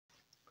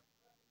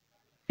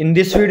In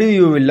this video,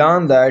 you will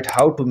learn that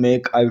how to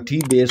make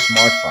IoT-based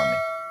smart farming.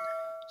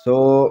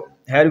 So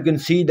here you can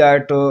see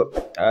that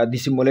the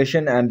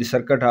simulation and the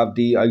circuit of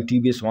the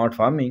IoT-based smart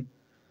farming.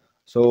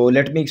 So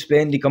let me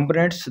explain the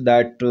components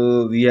that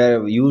we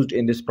have used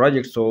in this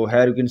project. So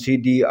here you can see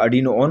the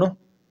Arduino Uno.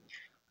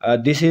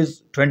 This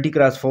is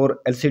 20x4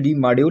 LCD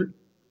module,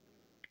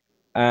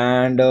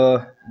 and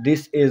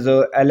this is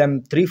a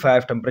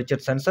LM35 temperature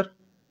sensor.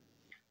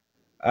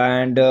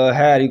 And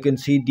here you can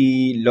see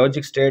the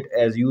logic state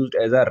as used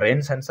as a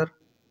rain sensor,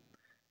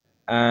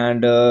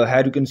 and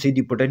here you can see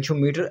the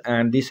potentiometer,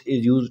 and this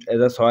is used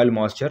as a soil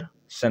moisture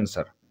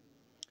sensor.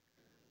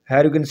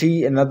 Here you can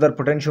see another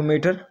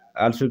potentiometer,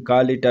 also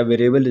call it a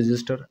variable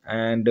resistor,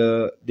 and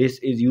this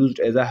is used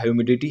as a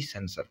humidity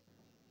sensor.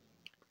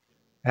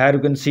 Here you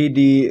can see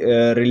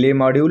the relay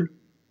module,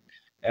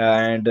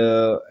 and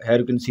here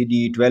you can see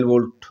the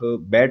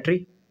 12-volt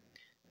battery,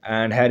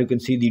 and here you can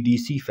see the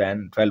DC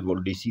fan,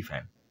 12-volt DC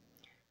fan.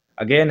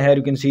 Again, here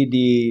you can see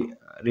the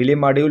relay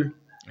module.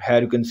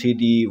 Here you can see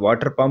the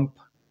water pump,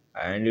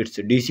 and it's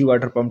a DC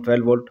water pump,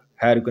 12-volt.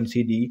 Here you can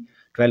see the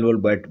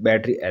 12-volt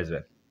battery as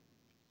well.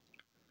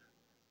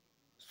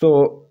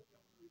 So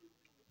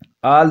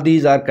all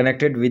these are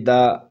connected with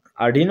the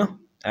Arduino,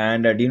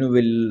 and Arduino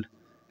will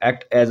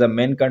act as a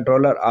main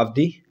controller of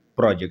the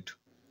project.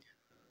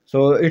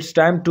 So it's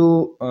time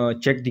to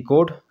check the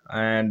code,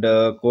 and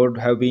code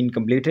have been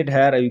completed.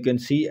 Here you can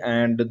see,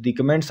 and the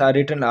comments are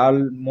written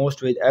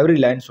almost with every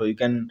line, so you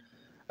can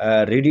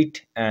read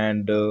it,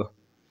 and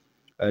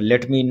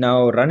let me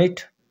now run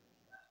it.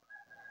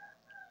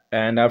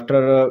 And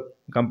after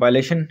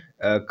compilation,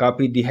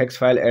 copy the hex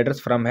file address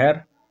from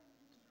here.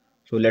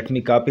 So let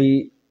me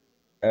copy,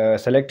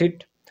 select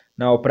it.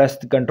 Now press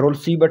the Ctrl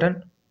C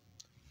button,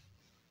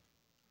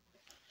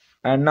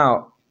 and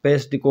now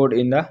paste the code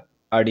in the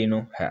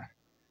Arduino here.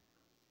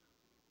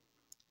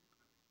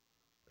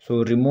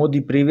 So remove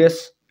the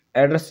previous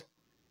address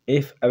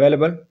if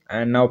available,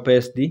 and now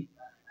paste the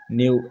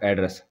new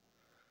address.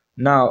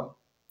 Now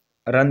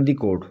run the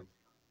code.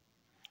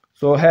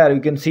 So here you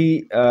can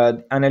see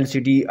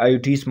NLCT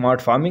IoT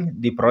Smart Farming,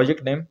 the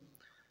project name.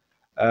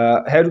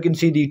 Here you can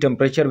see the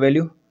temperature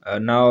value.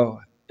 Now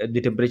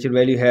the temperature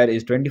value here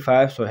is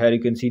 25. So here you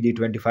can see the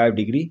 25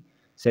 degree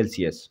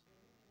Celsius.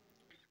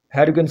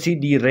 Here you can see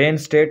the rain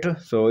state.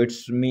 So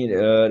it's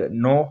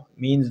no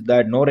means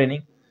that no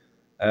raining.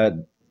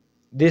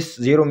 This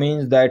 0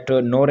 means that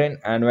no rain,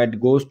 and when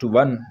it goes to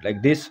 1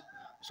 like this,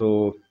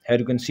 so here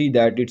you can see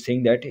that it's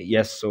saying that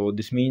yes. So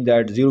this means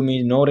that 0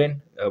 means no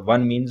rain,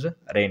 1 means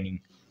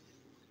raining.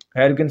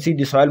 Here you can see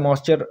the soil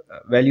moisture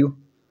value,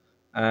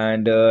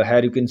 and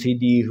here you can see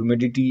the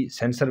humidity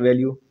sensor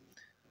value.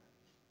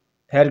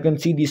 Here you can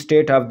see the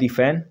state of the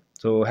fan.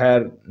 So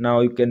here now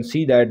you can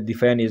see that the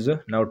fan is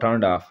now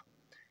turned off.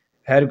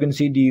 Here you can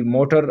see the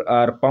motor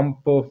or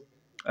pump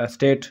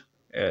state,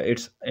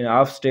 it's in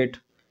off state.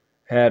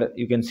 Here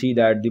you can see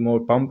that the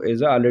motor pump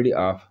is already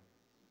off.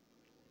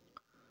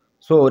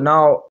 So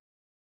now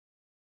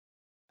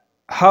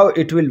how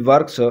it will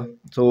work, sir?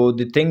 So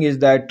the thing is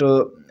that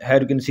here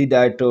you can see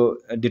that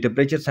the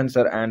temperature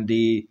sensor, and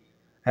the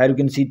here you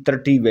can see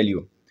 30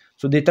 value.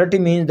 So the 30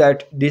 means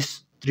that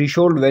this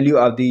threshold value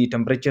of the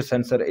temperature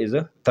sensor is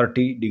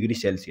 30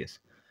 degrees Celsius.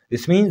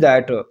 This means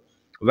that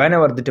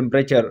whenever the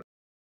temperature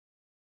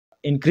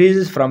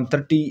increases from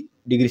 30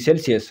 degrees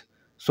Celsius,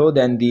 so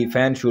then the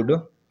fan should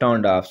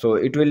turned off. So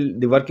it will,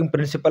 the working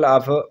principle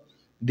of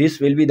this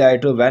will be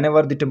that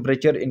whenever the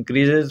temperature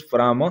increases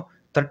from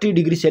 30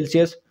 degrees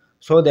Celsius,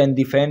 so then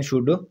the fan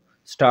should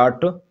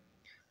start,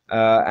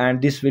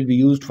 and this will be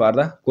used for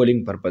the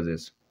cooling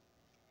purposes.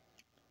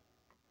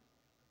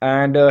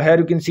 And here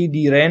you can see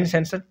the rain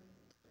sensor.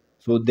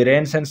 So the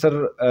rain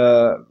sensor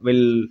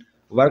will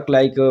work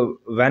like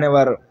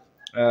whenever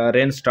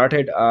rain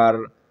started,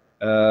 or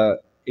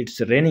it's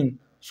raining,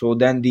 so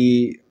then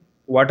the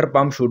water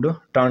pump should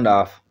turn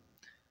off.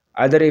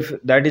 Either if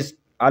that is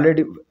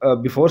already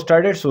before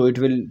started, so it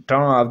will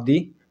turn off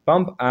the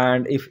pump,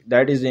 and if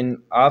that is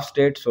in off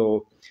state,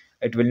 so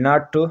it will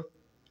not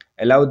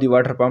allow the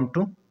water pump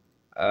to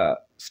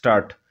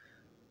start,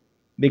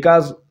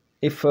 because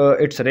if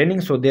it's raining,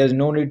 so there is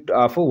no need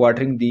of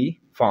watering the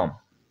farm.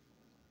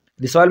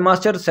 The soil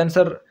moisture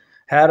sensor,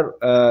 here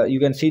you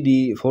can see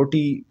the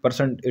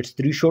 40%, its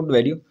threshold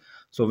value.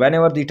 So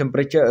whenever the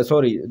temperature,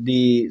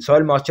 the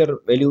soil moisture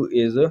value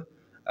is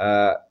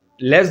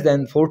less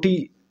than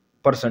 40%,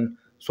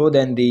 so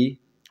then the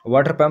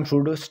water pump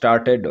should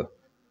started.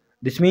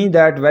 This means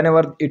that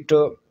whenever it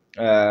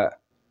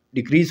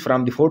decrease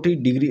from the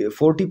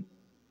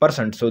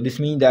 40%, so this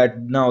means that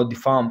now the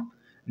farm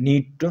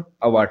need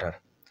a water.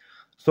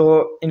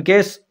 So in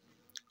case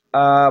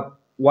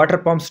water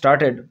pump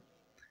started,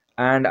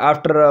 and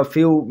after a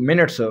few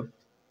minutes the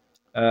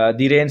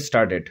rain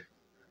started,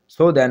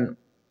 so then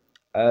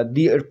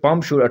the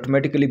pump should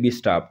automatically be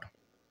stopped.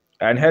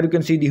 And here you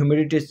can see the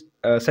humidity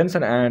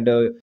sensor, and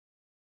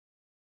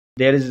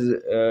there is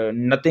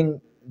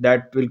nothing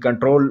that will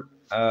control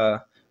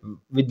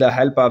with the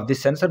help of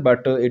this sensor,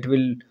 but it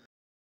will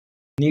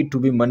need to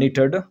be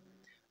monitored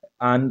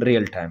on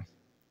real time.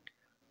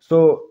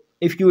 So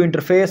if you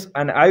interface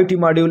an IoT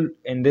module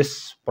in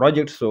this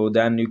project, so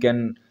then you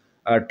can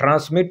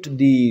transmit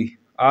the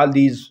all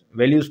these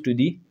values to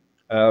the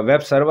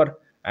web server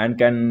and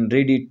can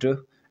read it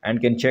and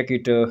can check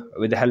it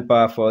with the help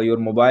of your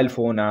mobile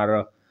phone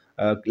or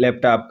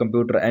laptop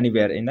computer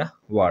anywhere in the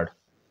world.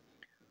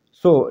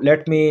 So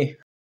let me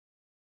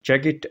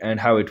check it and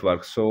how it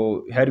works.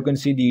 So here you can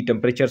see the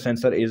temperature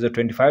sensor is a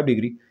 25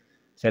 degrees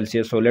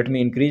Celsius. So let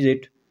me increase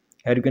it.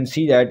 Here you can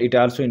see that it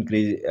also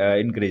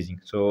increasing.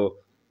 So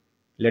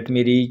let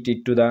me reach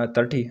it to the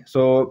 30.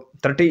 So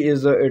 30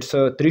 is its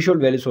a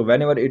threshold value. So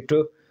whenever it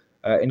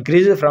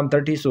increases from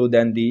 30, so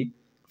then the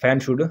fan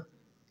should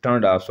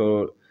turn off.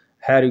 So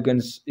here you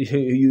can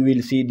you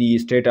will see the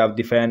state of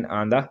the fan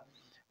on the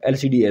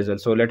LCD as well.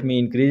 So let me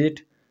increase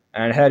it,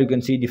 and here you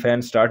can see the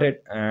fan started,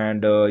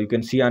 and you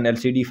can see on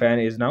LCD fan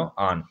is now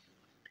on.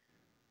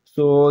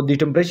 So the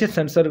temperature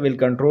sensor will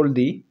control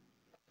the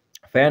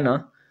fan,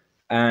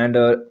 and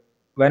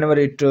whenever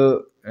it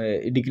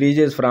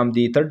decreases from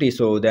the 30,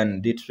 so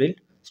then this will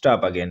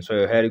stop again.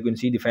 So here you can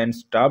see the fan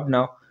stopped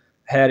now.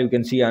 Here you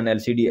can see on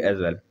LCD as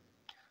well.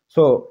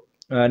 So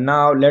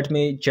now let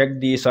me check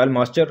the soil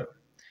moisture,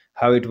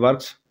 how it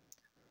works.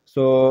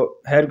 So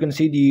here you can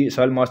see the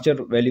soil moisture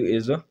value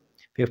is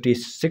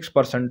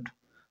 56%.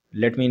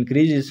 Let me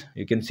increase this.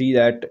 You can see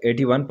that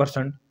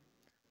 81%,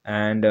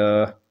 and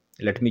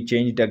let me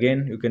change it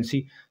again. You can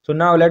see. So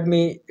now let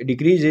me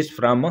decrease this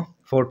from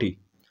 40.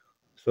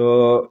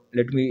 So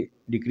let me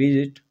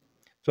decrease it.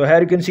 So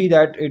here you can see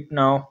that it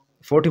now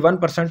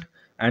 41%,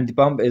 and the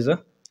pump is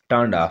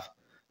turned off.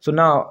 So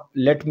now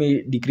let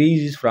me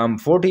decrease this from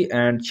 40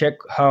 and check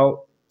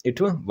how it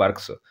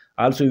works.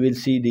 Also you will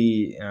see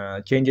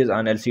the changes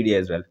on LCD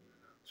as well.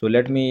 So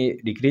let me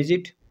decrease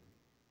it.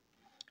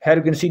 Here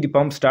you can see the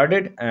pump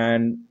started,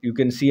 and you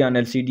can see on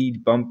LCD the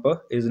pump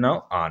is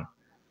now on.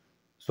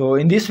 So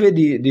in this way,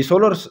 the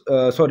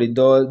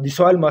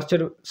soil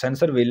moisture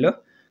sensor will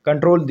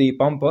control the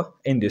pump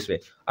in this way.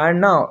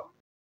 And now,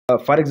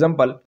 for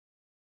example,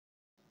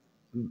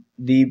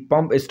 the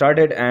pump is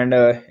started, and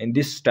in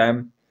this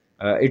time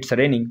it's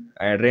raining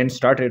and rain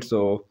started,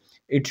 so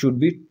it should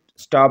be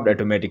stopped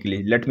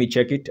automatically. Let me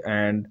check it,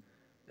 and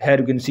here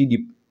you can see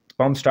the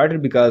pump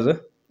started because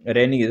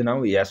raining is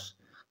now, yes.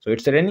 So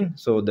it's raining,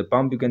 so the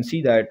pump, you can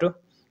see that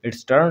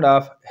it's turned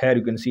off. Here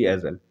you can see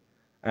as well,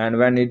 and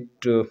when it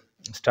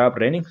stop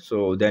raining,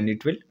 so then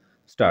it will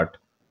start.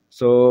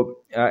 So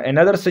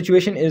another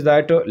situation is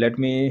that let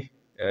me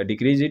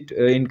increase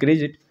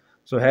it.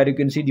 So here you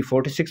can see the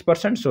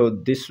 46%. So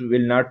this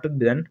will not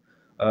then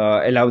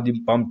allow the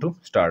pump to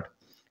start.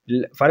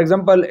 For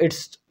example,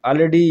 it's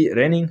already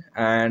raining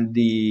and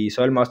the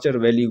soil moisture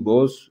value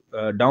goes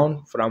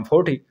down from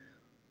 40.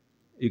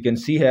 You can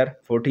see here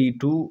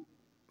 42,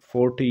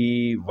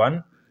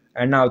 41,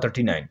 and now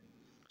 39.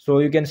 So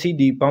you can see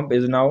the pump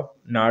is now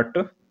not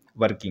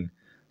working.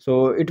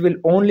 So it will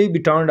only be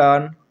turned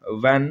on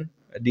when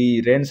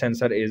the rain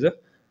sensor is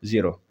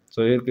 0.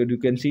 So you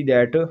can see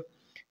that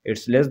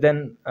it's less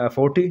than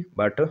 40,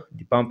 but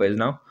the pump is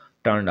now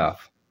turned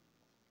off.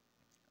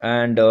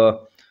 And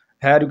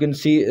here you can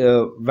see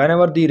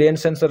whenever the rain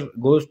sensor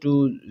goes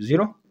to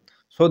 0,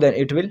 so then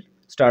it will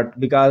start,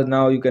 because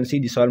now you can see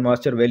the soil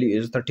moisture value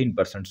is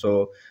 13%.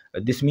 So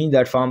this means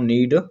that farm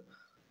need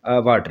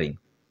watering.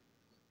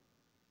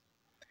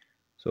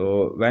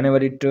 So whenever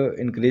it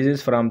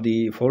increases from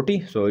the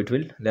 40, so it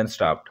will then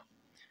stop.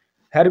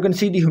 Here you can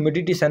see the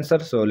humidity sensor.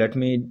 So let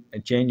me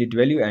change it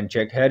value and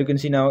check. Here you can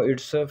see now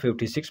it's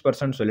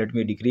 56%. So let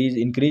me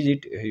increase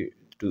it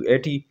to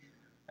 80,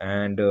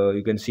 and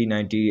you can see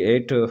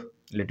 98.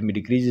 Let me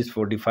decrease this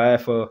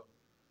 45,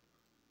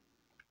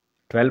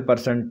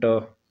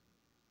 12%,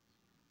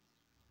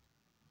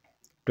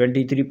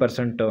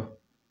 23%.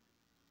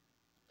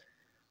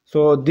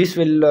 So this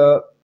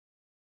will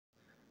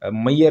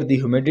measure the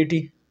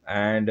humidity,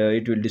 and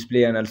it will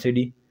display an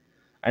LCD.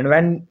 And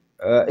when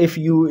if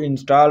you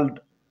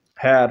installed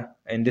here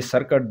in this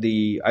circuit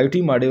the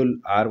IoT module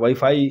or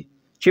Wi-Fi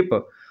chip,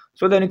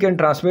 so then you can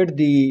transmit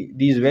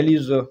these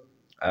values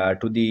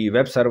to the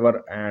web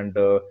server, and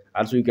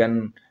also you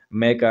can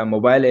make a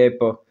mobile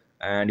app,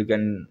 and you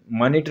can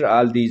monitor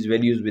all these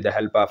values with the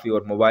help of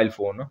your mobile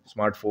phone,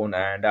 smartphone,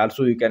 and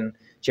also you can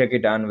check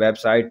it on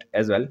website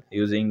as well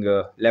using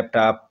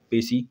laptop,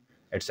 PC,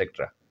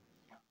 etc.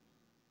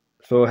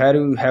 So here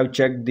you have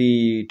checked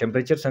the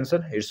temperature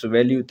sensor. Its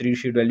value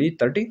threshold value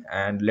 30,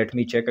 and let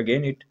me check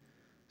again it.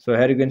 So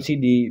here you can see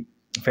the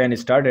fan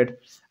is started,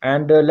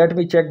 and let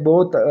me check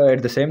both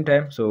at the same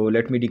time. So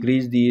let me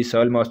decrease the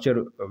soil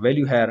moisture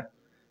value here.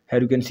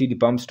 Here you can see the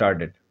pump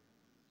started.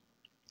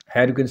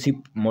 Here you can see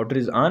motor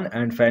is on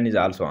and fan is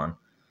also on.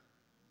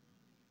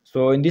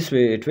 So in this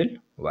way it will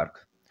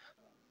work.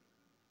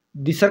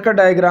 The circuit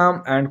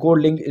diagram and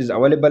code link is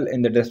available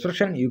in the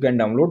description. You can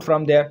download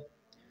from there.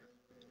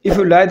 If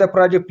you like the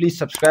project, please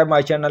subscribe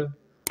my channel.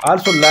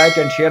 Also like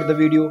and share the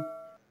video.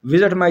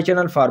 Visit my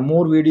channel for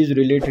more videos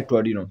related to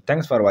Arduino.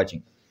 Thanks for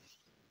watching.